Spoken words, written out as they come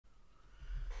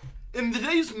In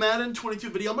today's Madden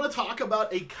 22 video, I'm going to talk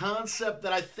about a concept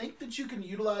that I think that you can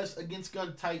utilize against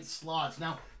gun-tight slots.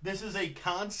 Now, this is a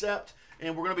concept,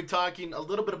 and we're going to be talking a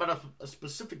little bit about a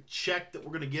specific check that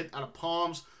we're going to get out of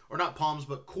palms, or not palms,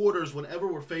 but quarters whenever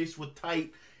we're faced with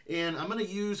tight. And I'm going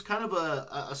to use kind of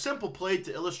a simple play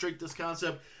to illustrate this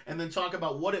concept and then talk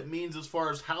about what it means as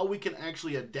far as how we can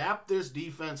actually adapt this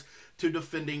defense to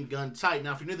defending gun tight.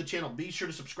 Now, if you're new to the channel, be sure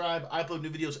to subscribe. I upload new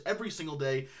videos every single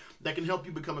day that can help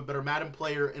you become a better Madden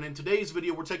player. And in today's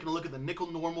video, we're taking a look at the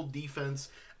nickel normal defense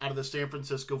out of the San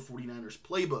Francisco 49ers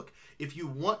playbook. If you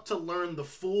want to learn the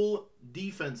full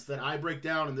defense that I break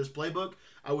down in this playbook,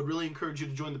 I would really encourage you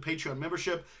to join the Patreon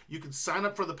membership. You can sign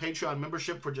up for the Patreon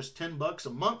membership for just $10 a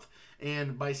month.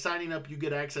 And by signing up, you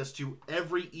get access to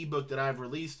every ebook that I've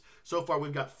released. So far,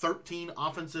 we've got 13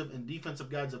 offensive and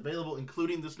defensive guides available,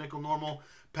 including this nickel normal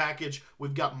package.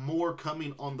 We've got more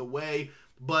coming on the way.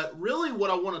 But really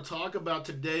what I want to talk about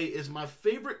today is my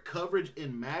favorite coverage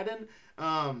in Madden.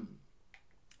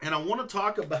 And I want to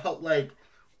talk about, like,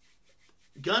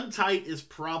 gun tight is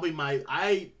probably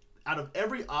out of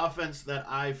every offense that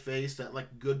I face that,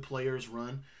 like, good players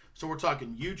run. So we're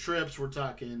talking U-trips, we're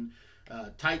talking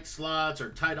tight slots or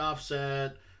tight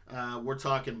offset, we're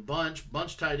talking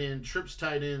bunch tight end, trips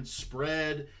tight end,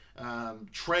 spread,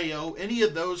 Treo, any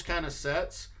of those kind of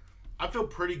sets. I feel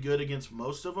pretty good against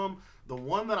most of them. The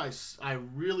one that I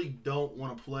really don't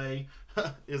want to play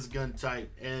is gun tight.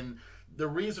 And the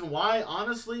reason why,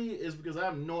 honestly, is because I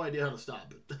have no idea how to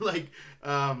stop it.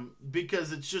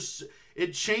 Because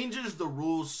it changes the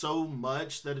rules so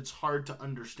much that it's hard to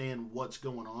understand what's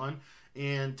going on.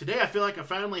 And today I feel like I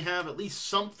finally have at least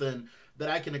something that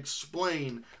I can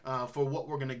explain for what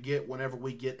we're going to get whenever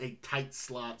we get a tight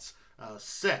slots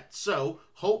set. So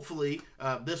hopefully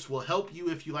this will help you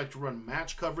if you like to run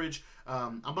match coverage.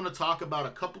 I'm going to talk about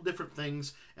a couple different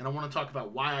things, and I want to talk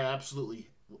about why I absolutely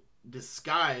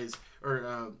disguise,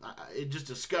 or it just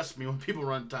disgusts me when people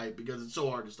run tight because it's so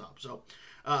hard to stop. So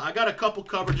I got a couple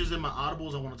coverages in my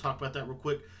audibles. I want to talk about that real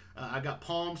quick. I got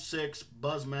palm 6,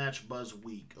 buzz match, buzz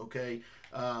weak. Okay.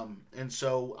 And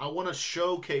so I want to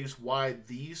showcase why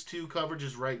these two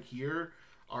coverages right here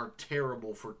are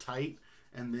terrible for tight.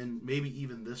 And then maybe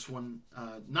even this one,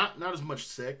 not as much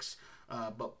 6,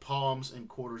 but palms and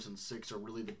quarters and 6 are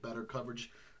really the better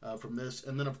coverage from this.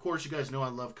 And then, of course, you guys know I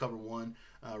love cover 1.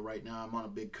 Right now I'm on a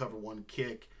big cover 1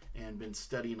 kick and been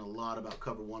studying a lot about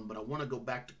cover 1. But I want to go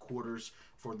back to quarters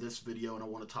for this video, and I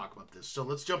want to talk about this. So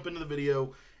let's jump into the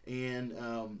video. And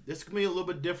this is going to be a little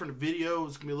bit different video.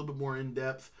 It's going to be a little bit more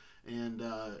in-depth. And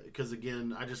because,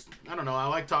 again, I don't know, I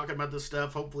like talking about this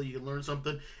stuff. Hopefully you can learn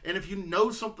something. And if you know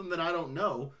something that I don't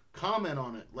know, comment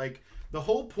on it. Like, the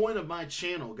whole point of my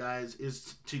channel, guys,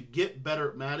 is to get better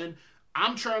at Madden.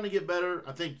 I'm trying to get better.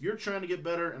 I think you're trying to get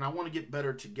better, and I want to get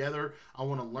better together. I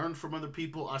want to learn from other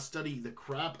people. I study the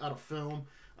crap out of film.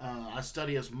 I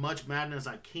study as much Madden as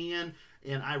I can,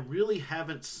 and I really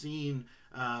haven't seen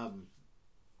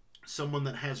someone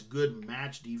that has good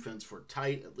match defense for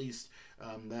tight, at least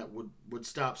that would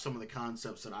stop some of the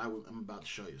concepts that I'm about to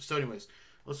show you. So anyways,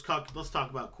 let's talk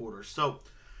about quarters. So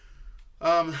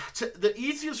the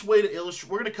easiest way to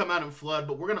illustrate, we're going to come out in flood,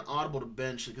 but we're going to audible to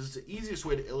bench because it's the easiest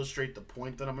way to illustrate the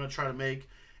point that I'm going to try to make.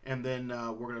 And then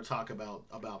we're going to talk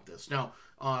about this. Now,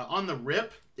 on the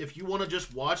rip, if you want to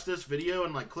just watch this video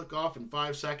and, like, click off in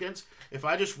 5 seconds, if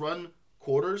I just run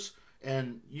quarters,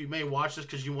 and you may watch this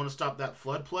because you want to stop that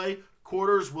flood play,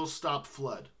 quarters will stop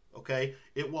flood, okay?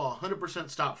 It will 100%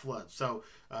 stop flood. So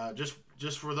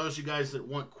just for those of you guys that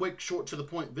want quick, short, to the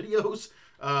point videos,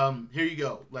 here you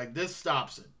go. Like, this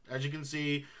stops it. As you can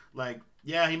see, like,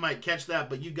 yeah, he might catch that,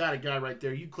 but you got a guy right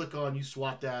there. You click on, you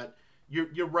swat that.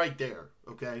 You're right there,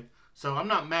 okay? So I'm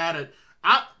not mad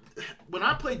at... when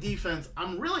I play defense,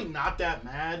 I'm really not that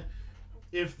mad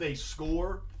if they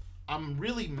score. I'm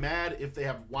really mad if they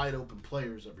have wide open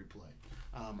players every play.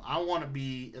 I want to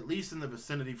be at least in the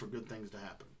vicinity for good things to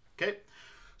happen. Okay?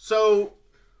 So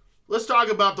let's talk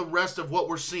about the rest of what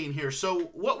we're seeing here.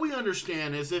 So what we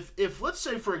understand is if let's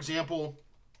say for example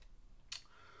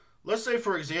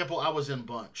I was in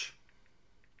bunch.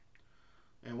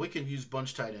 And we can use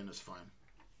bunch tight end, it's fine.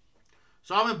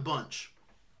 So I'm in bunch.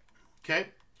 Okay?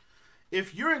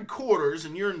 If you're in quarters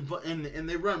and you're and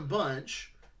they run bunch,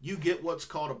 you get what's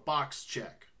called a box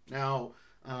check. Now,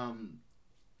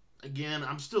 again,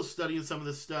 I'm still studying some of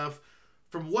this stuff.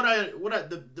 From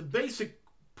the basic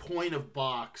point of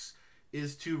box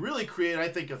is to really create, I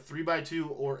think, a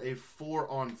 3x2 or a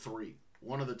 4-on-3,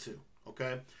 one of the two.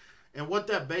 Okay, and what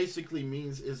that basically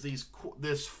means is these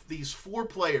 4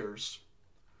 players: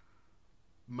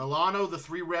 Milano the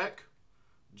 3 rec,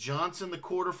 Johnson the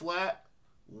quarter flat,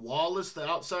 Wallace, the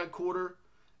outside quarter,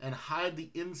 and Hyde,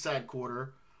 the inside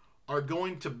quarter, are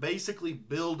going to basically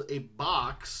build a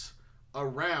box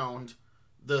around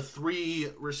the 3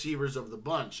 receivers of the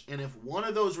bunch. And if one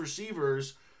of those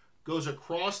receivers goes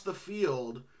across the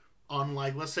field on,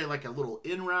 like, let's say like a little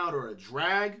in route or a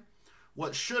drag,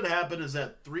 what should happen is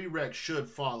that 3 rec should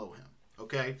follow him.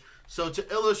 Okay? So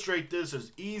to illustrate this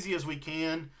as easy as we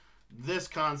can, this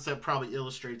concept probably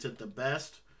illustrates it the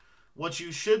best. What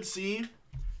you should see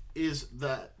is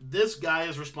that this guy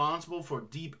is responsible for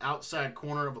deep outside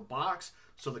corner of a box,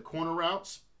 so the corner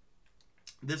routes.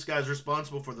 This guy's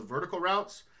responsible for the vertical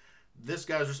routes. This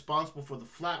guy's responsible for the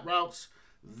flat routes.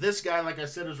 This guy, like I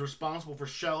said, is responsible for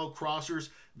shallow crossers.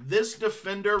 This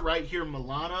defender right here,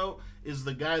 Milano, is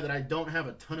the guy that I don't have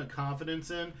a ton of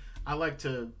confidence in. I like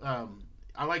to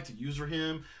user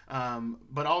him.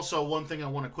 But also one thing I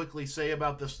want to quickly say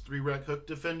about this 3 rec hook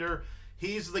defender,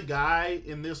 he's the guy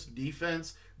in this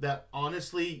defense that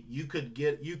honestly you could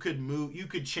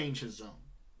change his zone.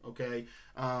 Okay.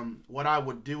 What I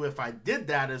would do if I did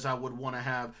that is I would want to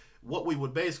have, what we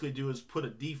would basically do is put a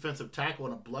defensive tackle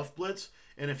in a bluff blitz.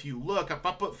 And if you look, if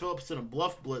I put Phillips in a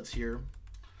bluff blitz here,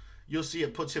 you'll see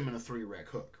it puts him in a 3 rec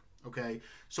hook. Okay.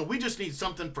 So we just need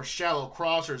something for shallow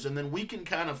crossers, and then we can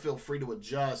kind of feel free to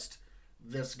adjust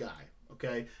this guy.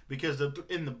 Okay. Because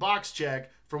in the box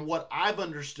check, from what I've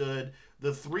understood,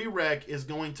 the 3 rec is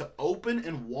going to open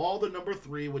and wall the number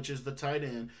 3, which is the tight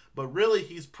end. But really,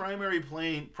 he's primarily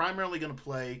going to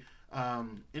play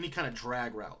any kind of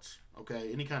drag routes.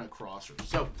 Okay, any kind of crossers.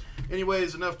 So,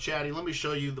 anyways, enough chatting. Let me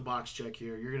show you the box check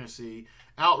here. You're going to see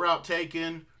out route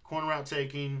taken, corner route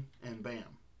taken, and bam.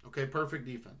 Okay, perfect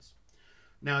defense.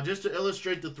 Now, just to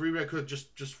illustrate the 3 rec hook, just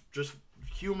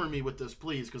humor me with this,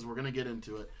 please, because we're going to get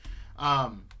into it.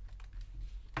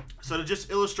 So to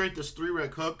just illustrate this 3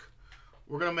 rec hook,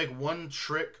 we're going to make one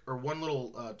trick or one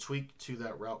little tweak to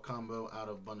that route combo out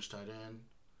of bunch tight end.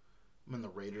 I'm in the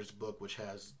Raiders book, which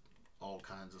has all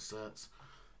kinds of sets.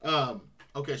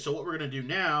 Okay, so what we're going to do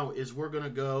now is we're going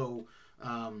to go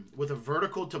with a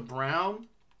vertical to Brown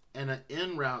and an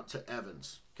in route to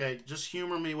Evans. Okay, just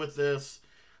humor me with this.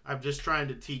 I'm just trying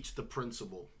to teach the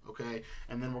principle. Okay,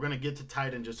 and then we're going to get to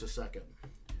tight in just a second.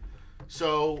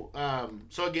 So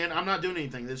again, I'm not doing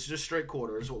anything. This is just straight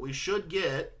quarters. What we should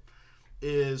get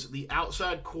is the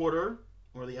outside quarter,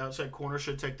 or the outside corner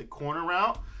should take the corner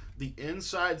route. The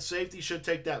inside safety should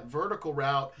take that vertical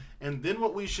route. And then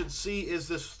what we should see is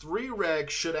this 3 rec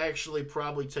should actually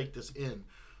probably take this in.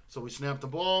 So we snap the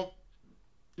ball,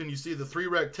 and you see the 3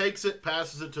 rec takes it,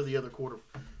 passes it to the other quarter,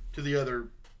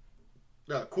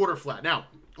 quarter flat. Now,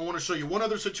 I want to show you one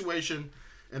other situation,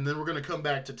 and then we're going to come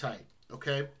back to tight.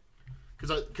 Okay?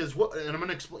 Because what, and I'm going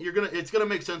to explain. It's going to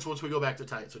make sense once we go back to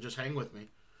tight. So just hang with me.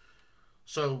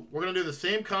 So we're going to do the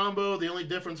same combo. The only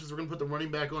difference is we're going to put the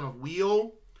running back on a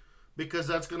wheel, because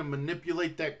that's going to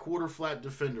manipulate that quarter flat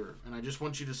defender. And I just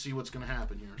want you to see what's going to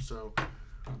happen here. So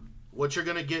what you're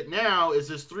going to get now is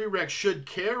this 3 rec should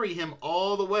carry him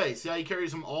all the way. See how he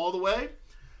carries him all the way?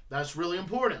 That's really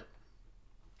important.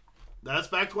 That's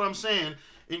back to what I'm saying.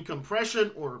 In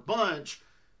compression or bunch,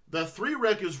 the 3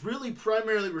 rec is really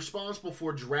primarily responsible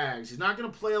for drags. He's not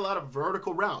going to play a lot of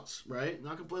vertical routes, right?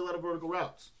 Not going to play a lot of vertical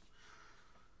routes.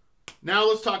 Now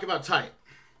let's talk about tight.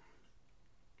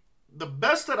 The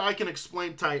best that I can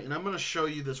explain tight, and I'm going to show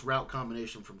you this route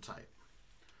combination from tight.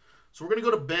 So we're going to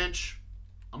go to bench.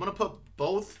 I'm going to put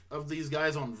both of these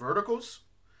guys on verticals.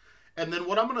 And then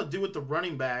what I'm going to do with the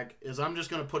running back is I'm just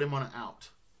going to put him on an out.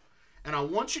 And I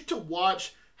want you to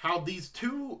watch how these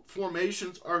 2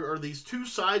 formations or these 2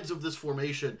 sides of this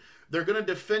formation, they're going to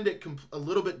defend it a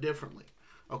little bit differently.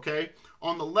 Okay?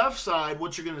 On the left side,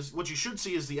 what you should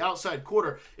see is the outside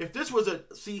quarter. If this was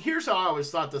here's how I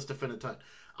always thought this defended tight.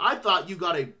 I thought you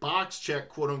got a box check,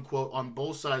 quote unquote, on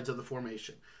both sides of the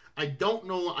formation. I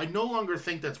no longer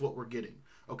think that's what we're getting.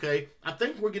 Okay? I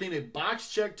think we're getting a box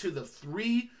check to the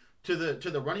 3 to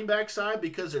the running back side,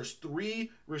 because there's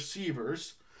 3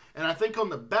 receivers. And I think on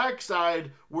the back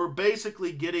side, we're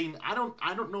basically getting, I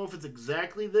don't know if it's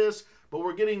exactly this, but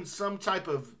we're getting some type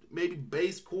of maybe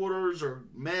base quarters or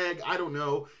mag. I don't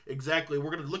know exactly.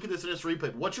 We're going to look at this in this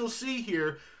replay. What you'll see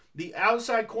here, the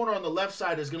outside corner on the left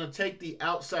side is going to take the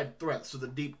outside threat, so the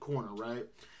deep corner, right?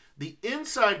 The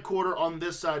inside quarter on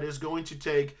this side is going to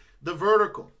take the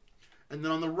vertical. And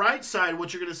then on the right side,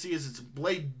 what you're going to see is it's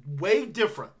way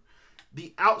different.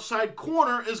 The outside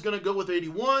corner is going to go with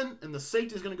 81, and the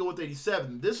safety is going to go with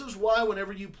 87. This is why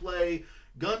whenever you play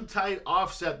gun tight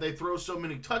offset, they throw so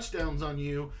many touchdowns on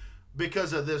you,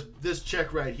 because of this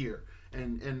check right here.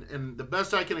 And the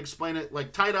best I can explain it,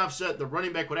 like tight offset, the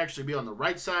running back would actually be on the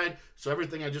right side, so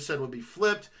everything I just said would be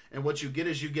flipped, and what you get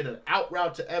is you get an out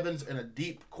route to Evans and a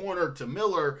deep corner to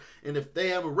Miller, and if they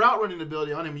have a route running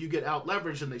ability on him, you get out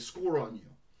leverage and they score on you.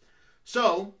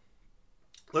 So,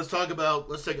 let's take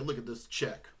a look at this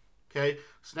check. Okay,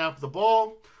 snap the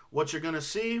ball. What you're going to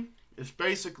see is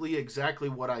basically exactly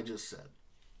what I just said.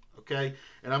 Okay,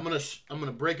 and I'm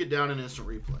gonna break it down in instant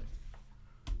replay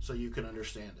so you can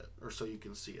understand it, or so you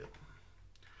can see it.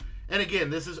 And again,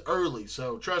 this is early,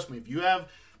 so trust me, if you have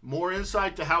more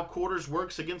insight to how quarters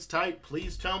works against tight,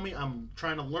 please tell me. I'm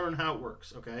trying to learn how it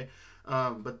works, okay?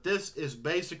 But this is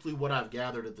basically what I've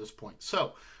gathered at this point.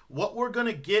 So what we're going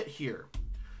to get here,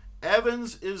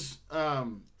 Evans is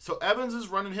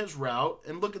running his route,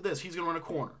 and look at this. He's going to run a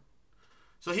corner.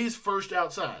 So he's first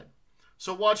outside.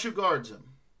 So watch who guards him.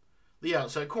 The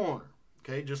outside corner,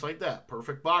 okay? Just like that.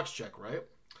 Perfect box check, right?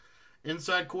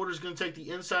 Inside quarter is going to take the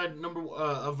inside number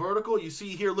a vertical. You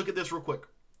see here, look at this real quick.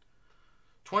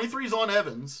 23 is on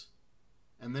Evans,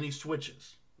 and then he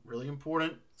switches. Really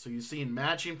important. So you see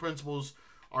matching principles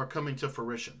are coming to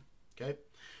fruition. Okay.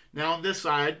 Now on this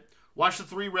side, watch the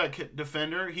 3-rec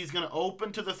defender. He's going to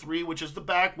open to the 3, which is the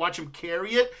back. Watch him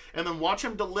carry it, and then watch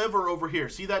him deliver over here.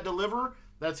 See that deliver?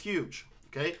 That's huge.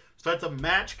 Okay. So that's a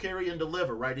match, carry, and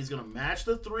deliver, right? He's going to match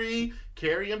the 3,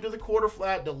 carry him to the quarter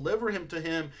flat, deliver him to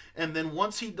him, and then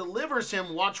once he delivers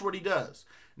him, watch what he does.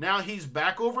 Now he's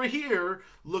back over here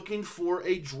looking for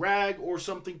a drag or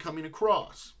something coming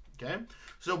across, okay?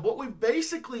 So what we've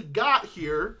basically got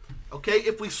here, okay,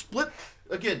 if we split,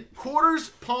 again, quarters,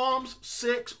 palms,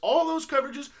 6, all those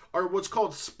coverages are what's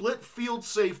called split field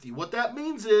safety. What that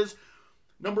means is,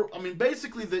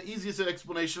 basically the easiest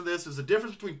explanation of this is the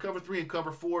difference between cover 3 and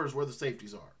cover 4 is where the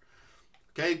safeties are.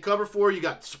 Okay, cover 4, you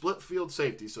got split field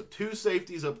safety. So 2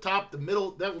 safeties up top, the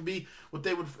middle, that would be what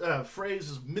they would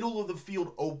phrase as middle of the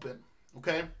field open.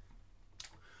 Okay?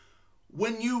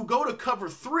 When you go to cover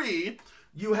 3,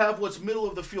 you have what's middle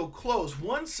of the field closed.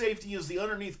 One safety is the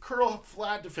underneath curl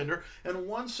flat defender, and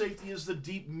one safety is the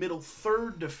deep middle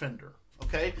third defender.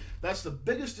 Okay? That's the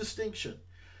biggest distinction.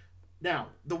 Now,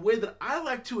 the way that I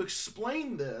like to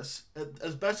explain this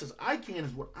as best as I can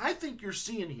is what I think you're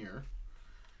seeing here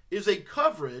is a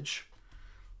coverage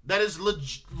that is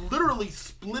literally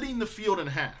splitting the field in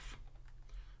half.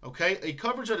 Okay? A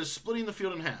coverage that is splitting the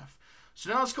field in half. So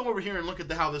now let's come over here and look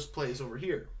at how this plays over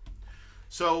here.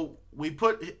 So we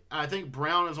I think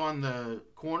Brown is on the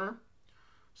corner.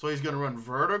 So he's going to run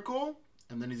vertical,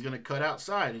 and then he's going to cut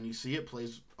outside. And you see it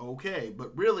plays okay.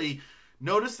 But really,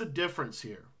 notice the difference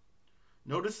here.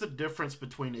 Notice the difference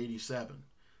between 87.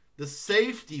 The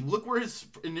safety, look where his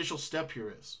initial step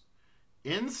here is.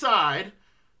 Inside,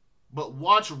 but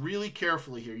watch really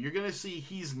carefully here. You're going to see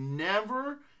he's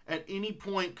never at any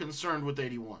point concerned with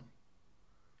 81.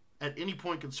 At any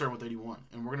point concerned with 81.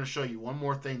 And we're going to show you one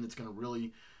more thing that's going to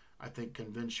really, I think,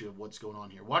 convince you of what's going on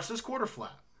here. Watch this quarter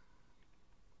flat.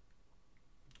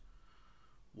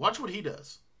 Watch what he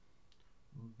does.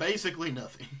 Basically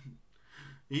nothing.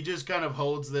 He just kind of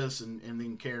holds this and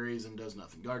then carries and does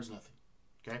nothing. Guards nothing.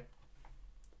 Okay?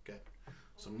 Okay.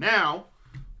 So now,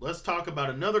 let's talk about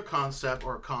another concept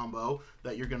or a combo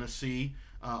that you're going to see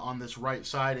on this right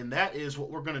side. And that is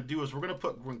what we're going to do is we're going to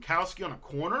put Gronkowski on a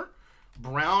corner,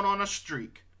 Brown on a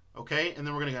streak. Okay? And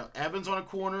then we're going to go Evans on a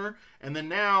corner. And then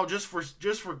now, just because,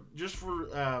 we're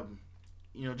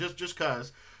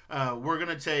going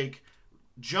to take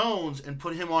Jones and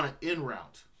put him on an in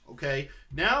route. Okay,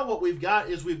 now what we've got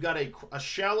is we've got a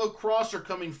shallow crosser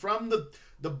coming from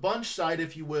the bunch side,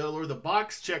 if you will, or the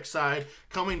box check side,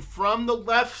 coming from the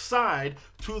left side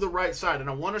to the right side. And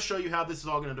I want to show you how this is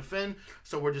all going to defend.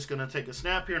 So we're just going to take a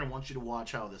snap here, and I want you to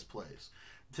watch how this plays.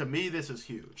 To me, this is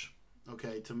huge.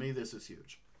 Okay, to me, this is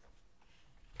huge.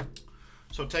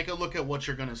 So take a look at what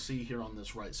you're going to see here on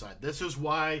this right side. This is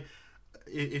why,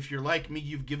 if you're like me,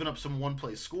 you've given up some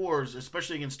one-play scores,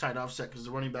 especially against tight offset because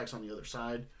the running back's on the other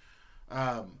side.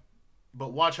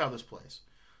 But watch how this plays.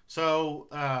 So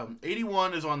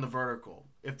 81 is on the vertical.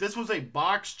 If this was a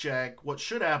box check, what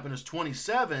should happen is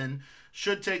 27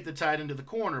 should take the tight into the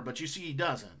corner, but you see he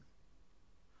doesn't.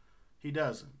 He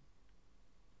doesn't.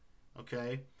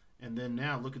 Okay? And then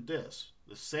now look at this.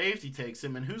 The safety takes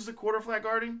him, and who's the quarter flat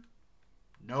guarding?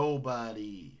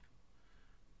 Nobody.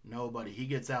 Nobody. He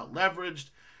gets out leveraged.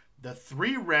 The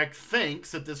 3-rec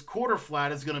thinks that this quarter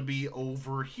flat is going to be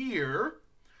over here.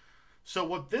 So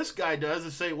what this guy does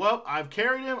is say, well, I've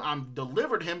carried him, I've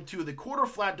delivered him to the quarter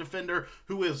flat defender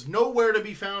who is nowhere to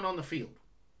be found on the field.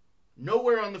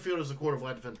 Nowhere on the field is the quarter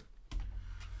flat defender.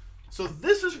 So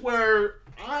this is where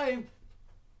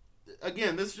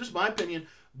again, this is just my opinion,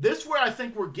 This where I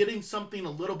think we're getting something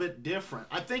a little bit different.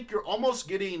 I think you're almost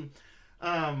getting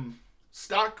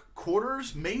stock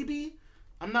quarters, maybe.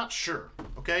 I'm not sure,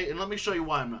 okay? And let me show you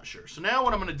why I'm not sure. So now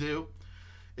what I'm going to do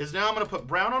is now I'm going to put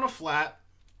Brown on a flat,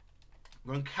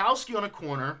 Gronkowski on a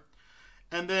corner,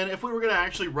 and then if we were going to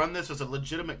actually run this as a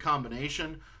legitimate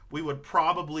combination, we would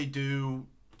probably do,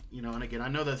 you know, and again, I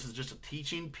know this is just a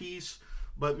teaching piece,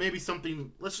 but maybe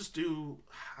something, let's just do,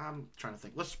 I'm trying to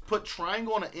think. Let's put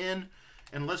triangle on an end,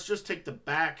 and let's just take the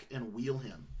back and wheel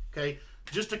him, okay?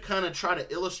 Just to kind of try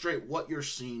to illustrate what you're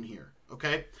seeing here,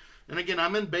 okay? And again,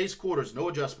 I'm in base quarters, no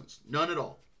adjustments, none at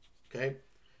all, okay?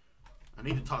 I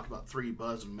need to talk about 3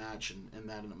 buzz and match and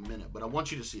that in a minute, but I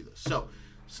want you to see this. So,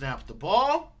 snap the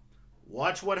ball,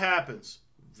 watch what happens.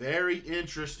 Very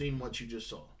interesting what you just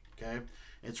saw, okay?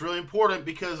 It's really important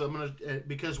because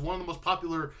because one of the most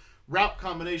popular route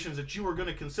combinations that you are going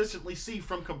to consistently see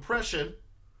from compression,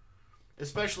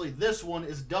 especially this one,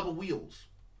 is double wheels.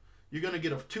 You're going to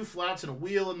get 2 flats and a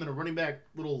wheel and then a running back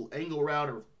little angle route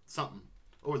or something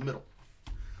over the middle.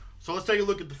 So let's take a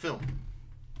look at the film.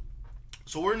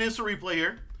 So we're in instant replay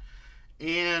here.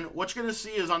 And what you're going to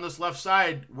see is on this left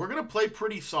side, we're going to play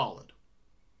pretty solid.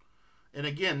 And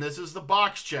again, this is the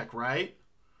box check, right?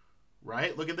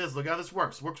 Right? Look at this. Look how this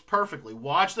works. It works perfectly.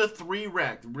 Watch the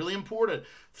 3-rec. Really important.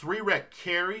 3-rec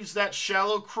carries that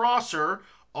shallow crosser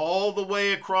all the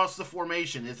way across the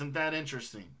formation. Isn't that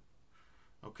interesting?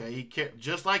 Okay,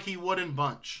 just like he would in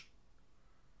bunch.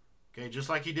 Okay, just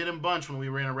like he did in bunch when we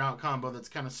ran a route combo that's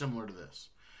kind of similar to this.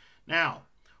 Now,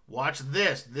 watch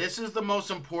this. This is the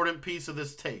most important piece of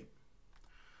this tape.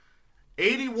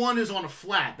 81 is on a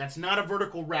flat. That's not a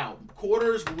vertical route.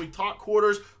 Quarters, when we talk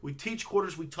quarters, we teach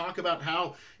quarters, we talk about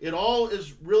how it all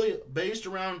is really based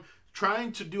around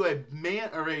trying to do a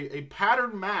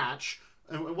pattern match.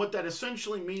 And what that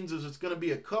essentially means is it's going to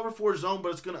be a cover 4 zone,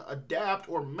 but it's going to adapt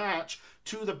or match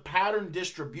to the pattern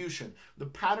distribution, the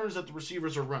patterns that the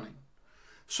receivers are running.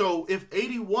 So if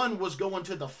 81 was going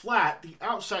to the flat, the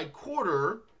outside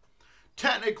quarter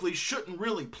technically shouldn't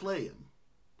really play him.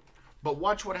 But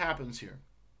watch what happens here.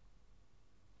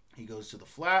 He goes to the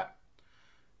flat,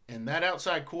 and that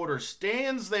outside quarter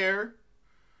stands there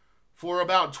for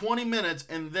about 20 minutes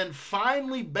and then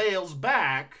finally bails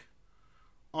back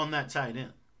on that tight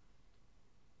end.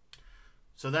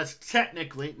 So that's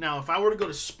technically, now if I were to go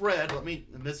to spread,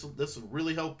 and this will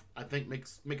really help, I think,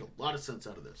 make a lot of sense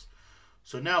out of this.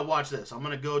 So now watch this. I'm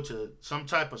going to go to some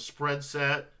type of spread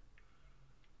set,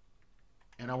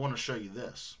 and I want to show you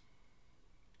this.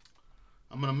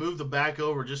 I'm going to move the back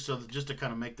over just to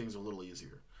kind of make things a little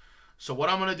easier. So what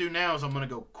I'm going to do now is I'm going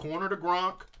to go corner to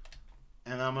Gronk,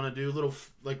 and I'm going to do a little,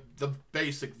 like the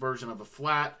basic version of a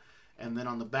flat. And then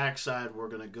on the backside, we're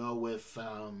going to go with,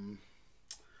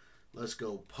 let's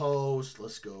go post.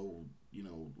 Let's go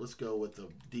with a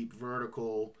deep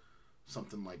vertical,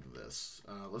 something like this.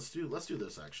 Let's do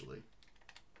this actually.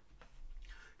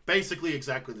 Basically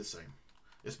exactly the same.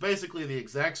 It's basically the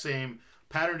exact same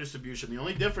pattern distribution. The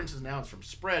only difference is now it's from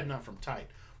spread, not from tight.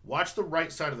 Watch the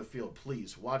right side of the field,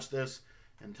 please. Watch this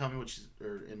and tell me what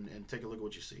and take a look at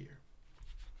what you see here.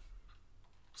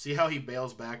 See how he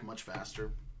bails back much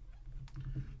faster?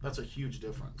 That's a huge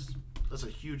difference. That's a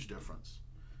huge difference.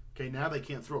 Okay, now they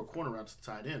can't throw a corner out to the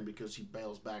tight end because he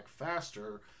bails back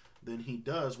faster than he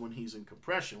does when he's in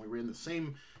compression. We ran the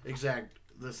same exact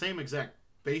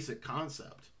basic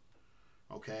concept.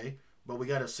 Okay, but we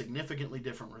got a significantly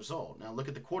different result. Now look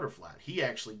at the quarter flat. He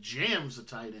actually jams the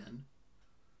tight end.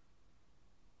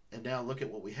 And now look at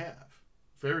what we have.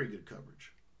 Very good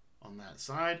coverage on that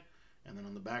side. And then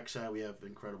on the back side, we have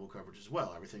incredible coverage as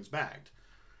well. Everything's bagged.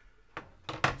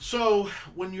 So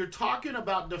when you're talking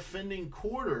about defending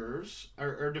quarters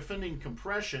or defending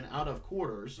compression out of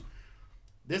quarters,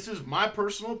 this is my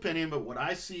personal opinion, but what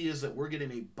I see is that we're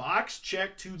getting a box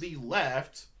check to the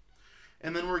left,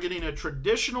 and then we're getting a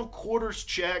traditional quarters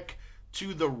check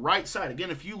to the right side.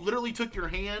 Again, if you literally took your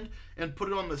hand and put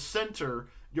it on the center,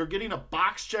 you're getting a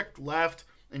box check left,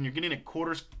 and you're getting a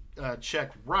quarters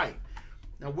check right.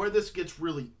 Now, where this gets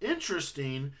really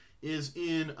interesting is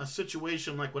in a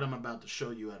situation like what I'm about to show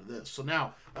you out of this. So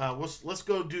now, let's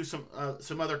go do some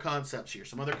other concepts here,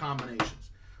 some other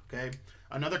combinations. Okay,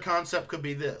 another concept could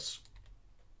be this.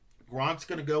 Gronk's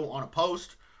going to go on a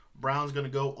post. Brown's going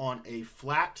to go on a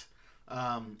flat.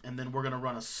 And then we're going to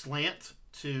run a slant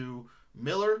to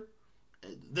Miller.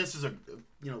 This is a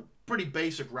pretty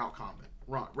basic route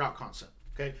concept.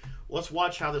 Okay, let's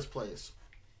watch how this plays.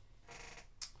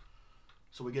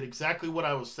 So we get exactly what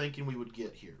I was thinking we would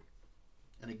get here.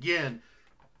 And again,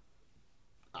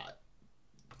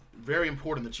 very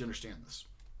important that you understand this.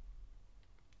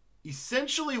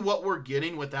 essentially what we're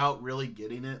getting without really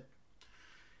getting it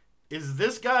is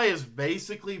this guy is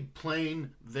basically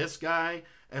playing this guy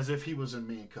as if he was in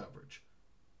man coverage.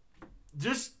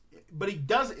 But he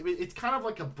does, it's kind of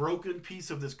like a broken piece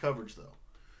of this coverage though.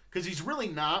 Because he's really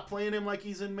not playing him like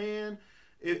he's in man.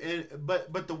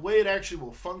 But the way it actually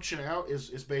will function out is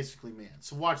basically man.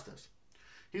 So watch this.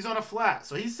 He's on a flat.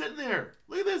 So he's sitting there.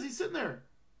 Look at this. He's sitting there.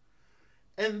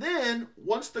 And then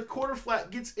once the quarter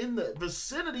flat gets in the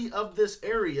vicinity of this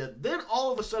area, then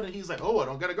all of a sudden he's like, oh, I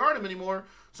don't got to guard him anymore.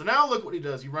 So now look what he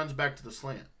does. He runs back to the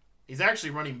slant. He's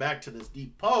actually running back to this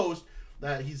deep post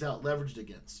that he's out leveraged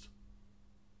against.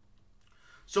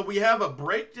 So we have a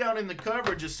breakdown in the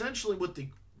coverage essentially with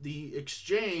the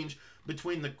exchange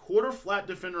between the quarter flat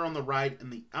defender on the right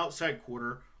and the outside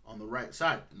quarter on the right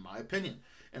side, in my opinion.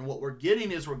 And what we're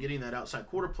getting is we're getting that outside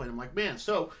quarter play. I'm like, man,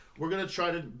 so we're going to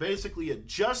try to basically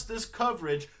adjust this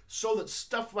coverage so that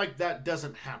stuff like that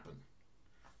doesn't happen.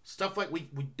 Stuff like we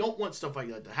don't want stuff like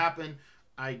that to happen,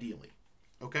 ideally.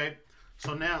 Okay?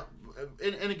 So now,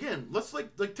 and again, let's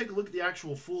like take a look at the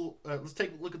actual full, let's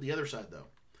take a look at the other side though.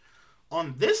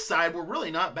 On this side, we're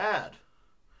really not bad.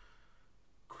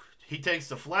 He takes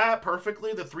the flat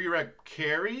perfectly. The 3-rec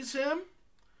carries him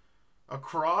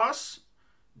across,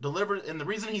 delivers, and the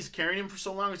reason he's carrying him for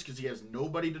so long is because he has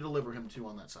nobody to deliver him to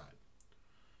on that side.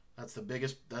 That's the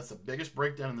biggest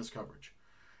breakdown in this coverage.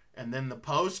 And then the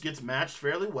post gets matched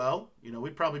fairly well. You know,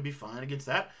 we'd probably be fine against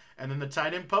that. And then the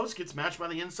tight end post gets matched by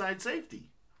the inside safety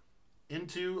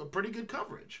into a pretty good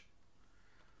coverage.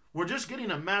 We're just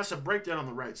getting a massive breakdown on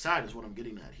the right side is what I'm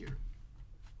getting at here.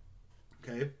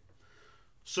 Okay.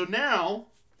 So now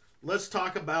let's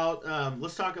talk about, let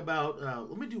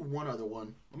me do one other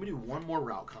one. Let me do one more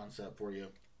route concept for you.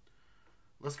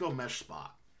 Let's go mesh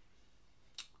spot.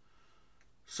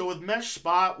 So with mesh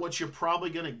spot, what you're probably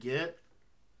going to get,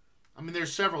 I mean,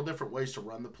 there's several different ways to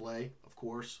run the play, of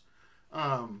course.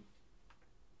 But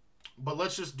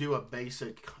let's just do a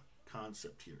basic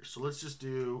concept here. So let's just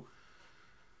do,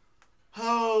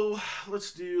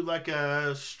 let's do like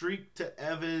a streak to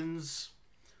Evans.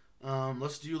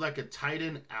 Let's do like a tight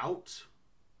end out.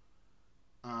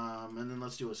 And then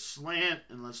let's do a slant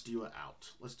and let's do an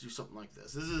out. Let's do something like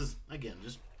this. This is, again,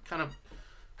 just kind of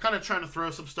trying to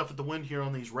throw some stuff at the wind here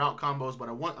on these route combos, but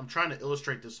I'm trying to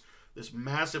illustrate this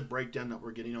massive breakdown that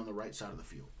we're getting on the right side of the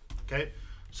field. Okay?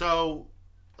 So,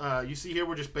 you see here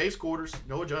we're just base quarters,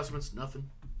 no adjustments, nothing.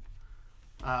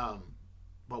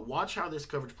 But watch how this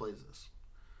coverage plays this.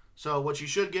 So what you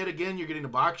should get, again, you're getting a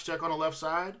box check on the left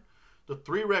side. The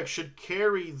 3-rec should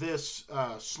carry this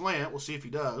slant. We'll see if he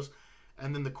does.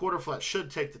 And then the quarter flat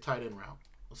should take the tight end route.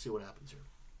 Let's see what happens here.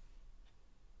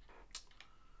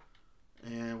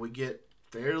 And we get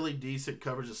fairly decent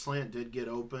coverage. The slant did get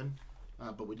open,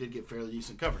 but we did get fairly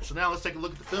decent coverage. So now let's take a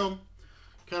look at the film,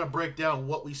 kind of break down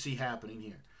what we see happening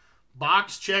here.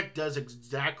 Box check does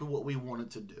exactly what we want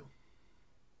it to do.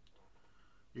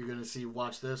 You're going to see,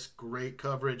 watch this, great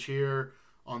coverage here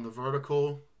on the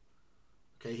vertical.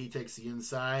 Okay, he takes the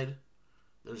inside.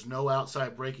 There's no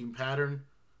outside breaking pattern,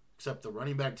 except the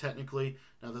running back technically.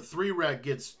 Now the 3-rec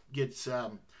gets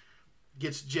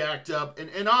jacked up,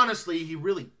 and honestly, he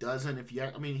really doesn't.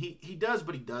 He does,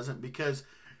 but he doesn't because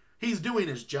he's doing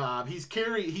his job.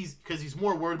 Because he's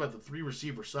more worried about the 3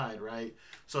 receiver side, right?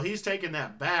 So he's taking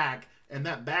that back, and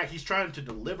that back he's trying to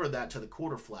deliver that to the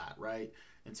quarter flat, right?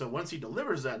 And so once he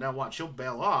delivers that, now watch, he'll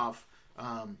bail off.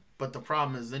 But the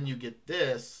problem is then you get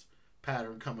this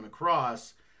pattern coming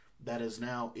across that is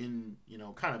now in,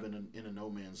 kind of in a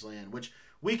no man's land, which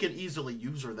we can easily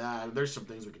user that. There's some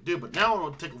things we can do, but now I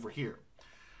want to take over here.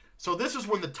 So this is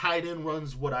when the tight end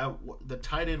runs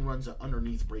an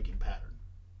underneath breaking pattern.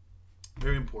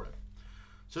 Very important.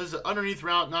 So this is an underneath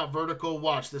route, not vertical.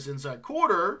 Watch, this inside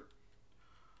quarter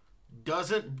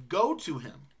doesn't go to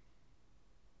him.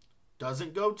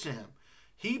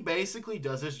 He basically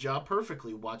does his job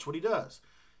perfectly. Watch what he does.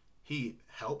 He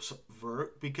helps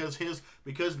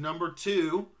because number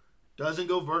 2 doesn't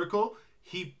go vertical.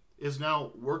 He is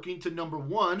now working to number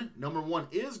 1. Number 1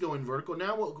 is going vertical.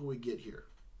 Now what can we get here?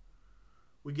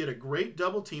 We get a great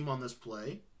double team on this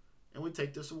play, and we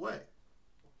take this away.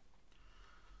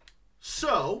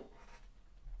 So,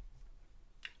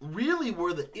 really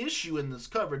where the issue in this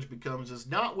coverage becomes is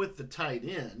not with the tight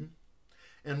end,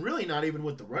 and really not even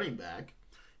with the running back,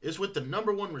 is with the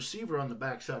number 1 receiver on the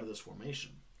backside of this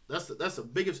formation. That's the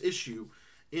biggest issue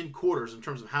in quarters in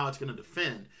terms of how it's going to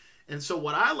defend. And so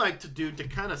what I like to do to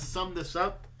kind of sum this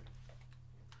up,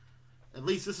 at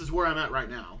least this is where I'm at right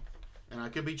now, and I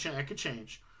could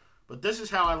change, but this is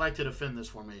how I like to defend this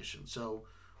formation. So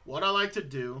what I like to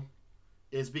do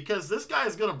is because this guy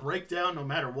is going to break down no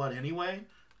matter what anyway.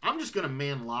 I'm just going to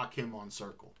man lock him on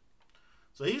circle.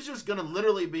 So he's just going to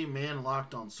literally be man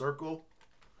locked on circle.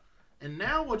 And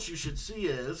now what you should see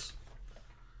is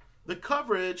the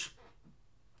coverage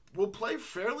will play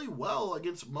fairly well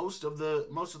against most of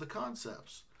the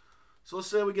concepts. So let's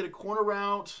say we get a corner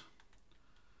route,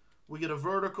 we get a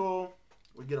vertical,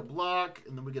 we get a block,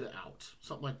 and then we get an out.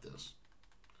 Something like this.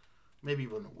 Maybe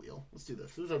even a wheel. Let's do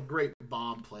this. This is a great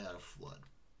bomb play out of flood.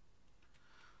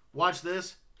 Watch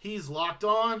this. He's locked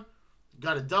on.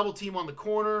 Got a double team on the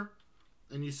corner.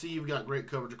 And you see you've got great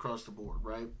coverage across the board,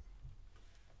 right?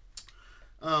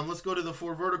 Let's go to the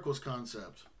 4 verticals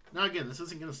concept. Now, again, this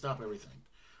isn't going to stop everything.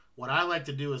 What I like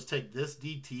to do is take this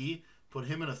DT, put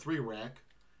him in a 3 rec,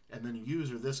 and then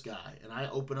user this guy. And I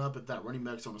open up if that running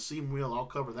back's on a seam wheel. I'll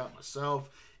cover that myself.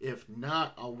 If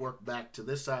not, I'll work back to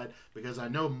this side because I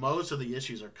know most of the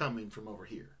issues are coming from over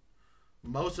here.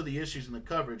 Most of the issues in the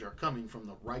coverage are coming from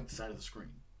the right side of the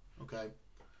screen. Okay?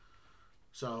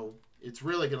 So it's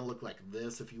really going to look like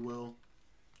this, if you will.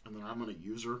 And then I'm going to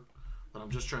user. But I'm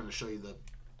just trying to show you the,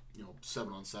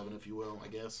 7-on-7, if you will, I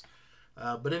guess.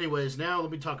 But anyways, now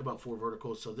let me talk about 4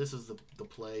 verticals. So this is the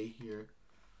play here.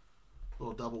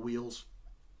 Little double wheels.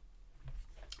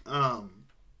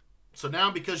 So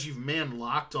now because you've man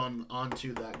locked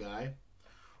onto that guy,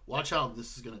 watch how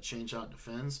this is going to change how it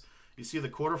defends. You see the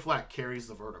quarter flat carries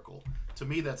the vertical. To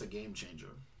me, that's a game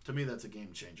changer.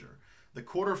 The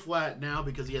quarter flat now,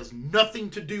 because he has nothing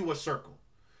to do with circle.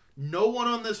 No one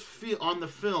on this on the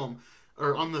film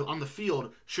or on the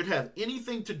field should have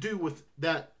anything to do with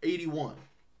that 81.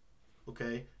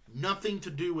 Okay? Nothing to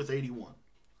do with 81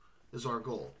 is our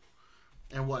goal.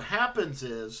 And what happens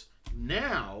is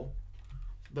now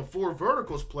the 4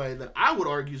 verticals play that I would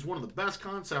argue is one of the best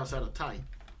concepts out of tight.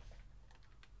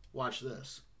 Watch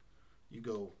this. You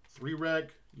go 3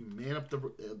 rec, you man up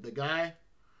the guy,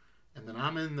 and then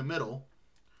I'm in the middle.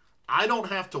 I don't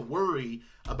have to worry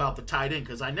about the tight end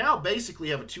because I now basically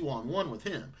have a 2-on-1 with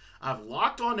him. I've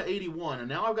locked on to 81, and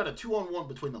now I've got a 2-on-1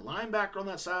 between the linebacker on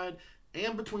that side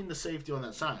and between the safety on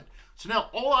that side. So now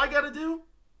all I got to do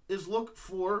is look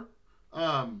for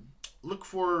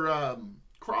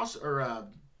cross or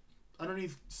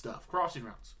underneath stuff, crossing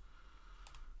routes.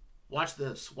 Watch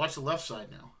this. Watch the left side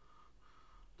now.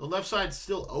 The left side's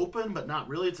still open, but not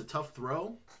really. It's a tough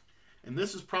throw. And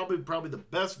this is probably the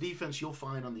best defense you'll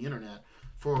find on the internet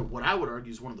for what I would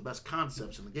argue is one of the best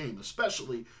concepts in the game,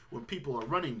 especially when people are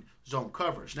running zone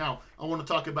coverage. Now, I want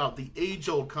to talk about the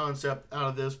age-old concept out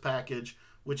of this package,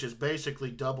 which is basically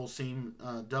double seam,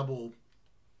 double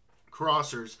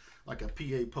crossers, like a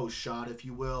PA post shot, if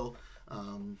you will.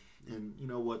 And you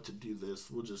know what, to do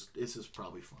this, this is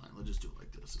probably fine. We'll just do it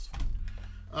like this. It's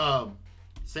fine.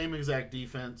 Same exact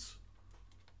defense.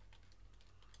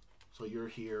 So you're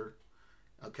here.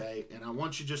 Okay, and I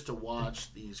want you just to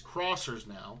watch these crossers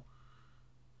now.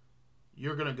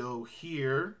 You're going to go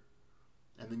here,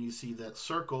 and then you see that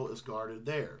circle is guarded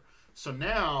there. So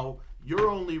now, your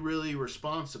only really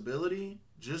responsibility,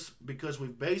 just because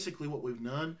what we've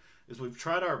done is we've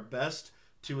tried our best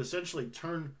to essentially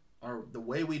turn the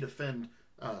way we defend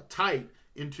tight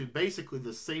into basically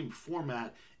the same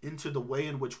format into the way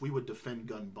in which we would defend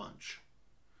gun bunch.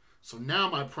 So now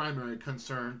my primary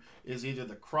concern is either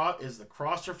the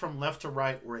crosser from left to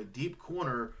right or a deep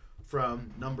corner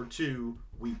from number 2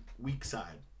 weak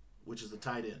side, which is the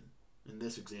tight end. In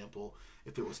this example,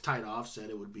 if it was tight offset,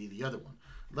 it would be the other one.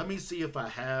 Let me see if I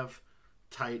have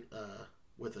tight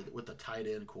with a tight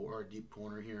end or a deep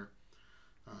corner here.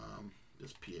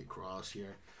 This PA cross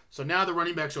here. So now the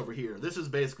running back's over here. This is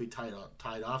basically tight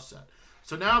offset.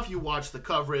 So now if you watch the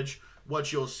coverage,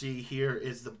 what you'll see here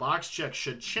is the box check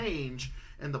should change,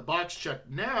 and the box check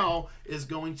now is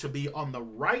going to be on the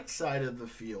right side of the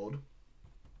field,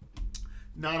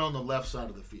 not on the left side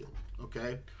of the field.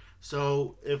 Okay,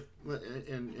 so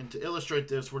and to illustrate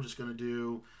this, we're just going to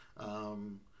do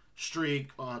streak,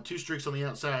 2 streaks on the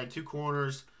outside, 2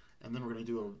 corners, and then we're going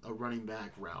to do a running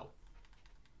back route.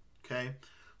 Okay,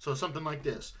 so something like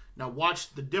this. Now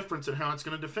watch the difference in how it's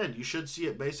going to defend. You should see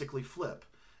it basically flip.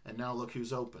 And now look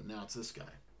who's open. Now it's this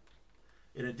guy.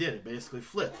 And it did. It basically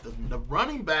flipped. The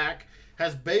running back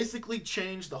has basically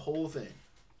changed the whole thing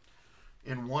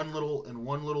in one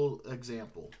little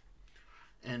example.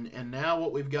 And now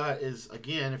what we've got is,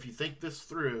 again, if you think this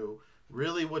through,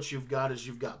 really what you've got is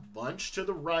you've got bunch to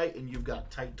the right and you've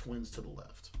got tight twins to the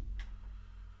left.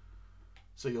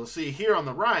 So you'll see here on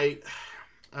the right,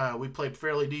 we played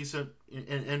fairly decent,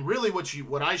 and really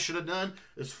what I should have done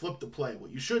is flip the play.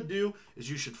 What you should do is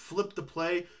you should flip the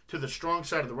play to the strong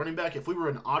side of the running back. If we were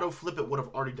an auto flip, it would have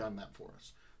already done that for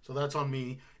us. So that's on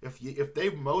me. If they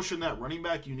motion that running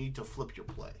back, you need to flip your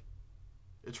play.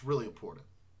 It's really important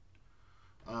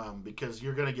because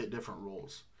you're going to get different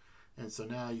rules. And so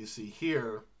now you see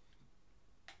here,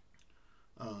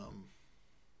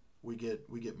 we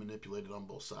get manipulated on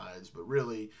both sides. But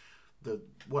really,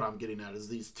 what I'm getting at is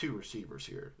these two receivers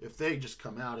here. If they just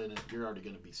come out in it, you're already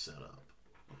going to be set up.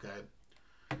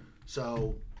 Okay,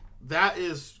 so that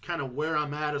is kind of where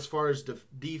I'm at as far as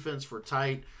defense for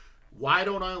tight. Why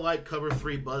don't I like cover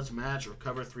 3 buzz match or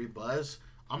cover 3 buzz?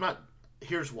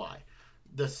 Here's why.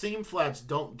 The seam flats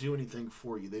don't do anything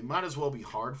for you. They might as well be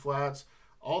hard flats.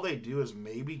 All they do is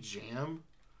maybe jam,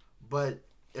 but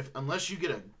unless you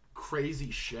get a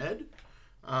crazy shed,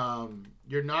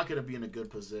 you're not going to be in a good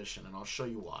position, and I'll show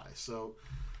you why. So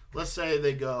let's say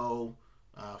they go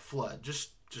flood,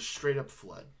 just straight up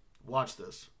flood. Watch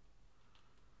this.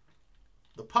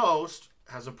 The post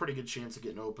has a pretty good chance of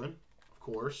getting open, of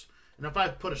course. And if I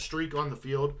put a streak on the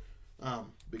field,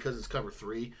 because it's cover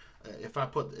 3, if I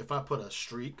put a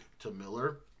streak to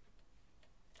Miller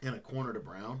and a corner to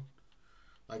Brown,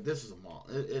 like this is a bomb.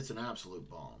 It's an absolute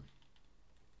bomb.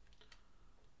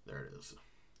 There it is.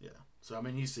 Yeah. So I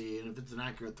mean, you see, and if it's an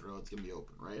accurate throw, it's gonna be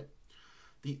open, right?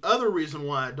 The other reason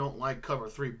why I don't like cover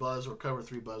 3 buzz or cover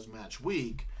 3 buzz match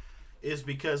week is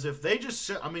because if they just,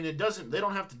 they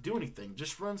don't have to do anything.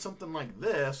 Just run something like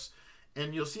this,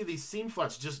 and you'll see these seam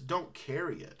flats just don't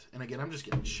carry it. And again, I'm just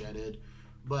getting shedded,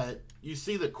 but you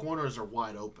see the corners are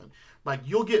wide open. Like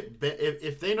you'll get,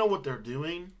 if they know what they're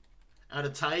doing out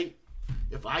of tight,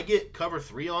 if I get cover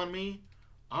 3 on me,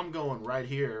 I'm going right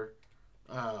here.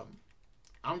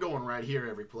 I'm going right here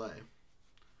every play.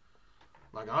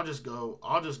 Like I'll just go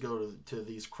to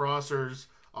these crossers.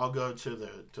 I'll go to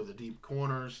the deep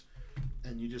corners,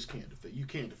 and you just can't defend. You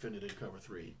can't defend it in cover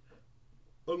 3,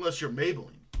 unless you're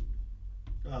Maybelline,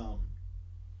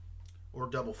 or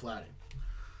double flatting.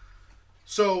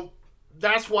 So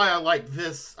that's why I like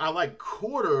this. I like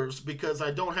quarters because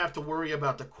I don't have to worry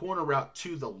about the corner route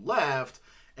to the left,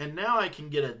 and now I can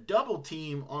get a double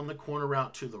team on the corner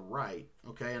route to the right.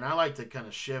 Okay, and I like to kind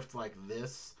of shift like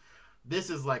this. This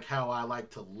is like how I like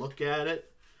to look at it.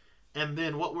 And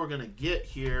then what we're going to get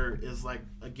here is, like,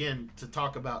 again, to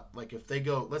talk about, like, if they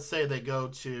go, let's say they go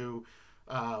to,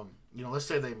 let's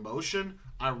say they motion,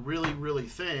 I really, really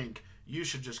think you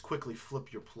should just quickly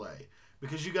flip your play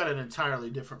because you got an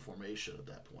entirely different formation at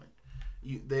that point.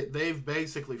 They've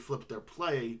basically flipped their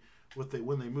play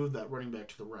when they move that running back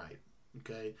to the right.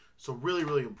 Okay, so really,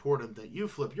 really important that you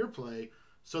flip your play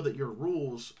so that your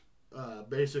rules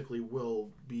basically will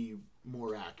be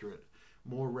more accurate,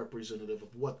 more representative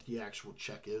of what the actual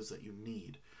check is that you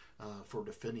need for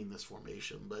defending this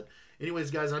formation. But anyways,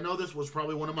 guys, I know this was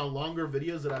probably one of my longer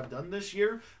videos that I've done this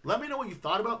year. Let me know what you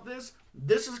thought about this.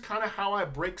 This is kind of how I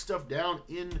break stuff down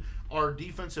in our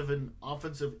defensive and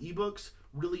offensive ebooks,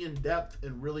 really in depth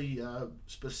and really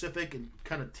specific, and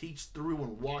kind of teach through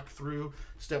and walk through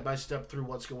step by step through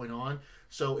what's going on.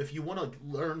 So if you want to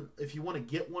learn, if you want to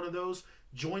get one of those,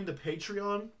 join the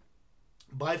Patreon.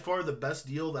 By far the best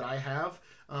deal that I have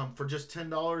for just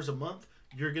 $10 a month.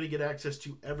 You're going to get access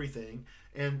to everything.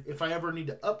 And if I ever need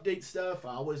to update stuff,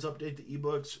 I always update the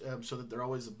ebooks so that they're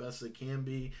always the best they can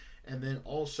be. And then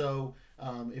also,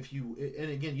 and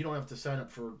again, you don't have to sign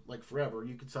up for like forever.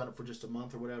 You can sign up for just a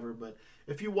month or whatever. But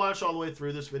if you watch all the way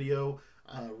through this video,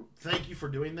 thank you for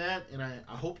doing that. And I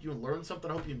hope you learned something.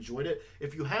 I hope you enjoyed it.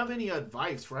 If you have any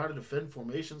advice for how to defend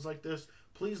formations like this,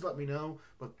 please let me know.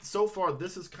 But so far,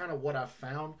 this is kind of what I've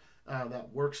found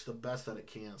that works the best that it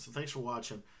can. So thanks for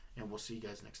watching, and we'll see you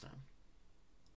guys next time.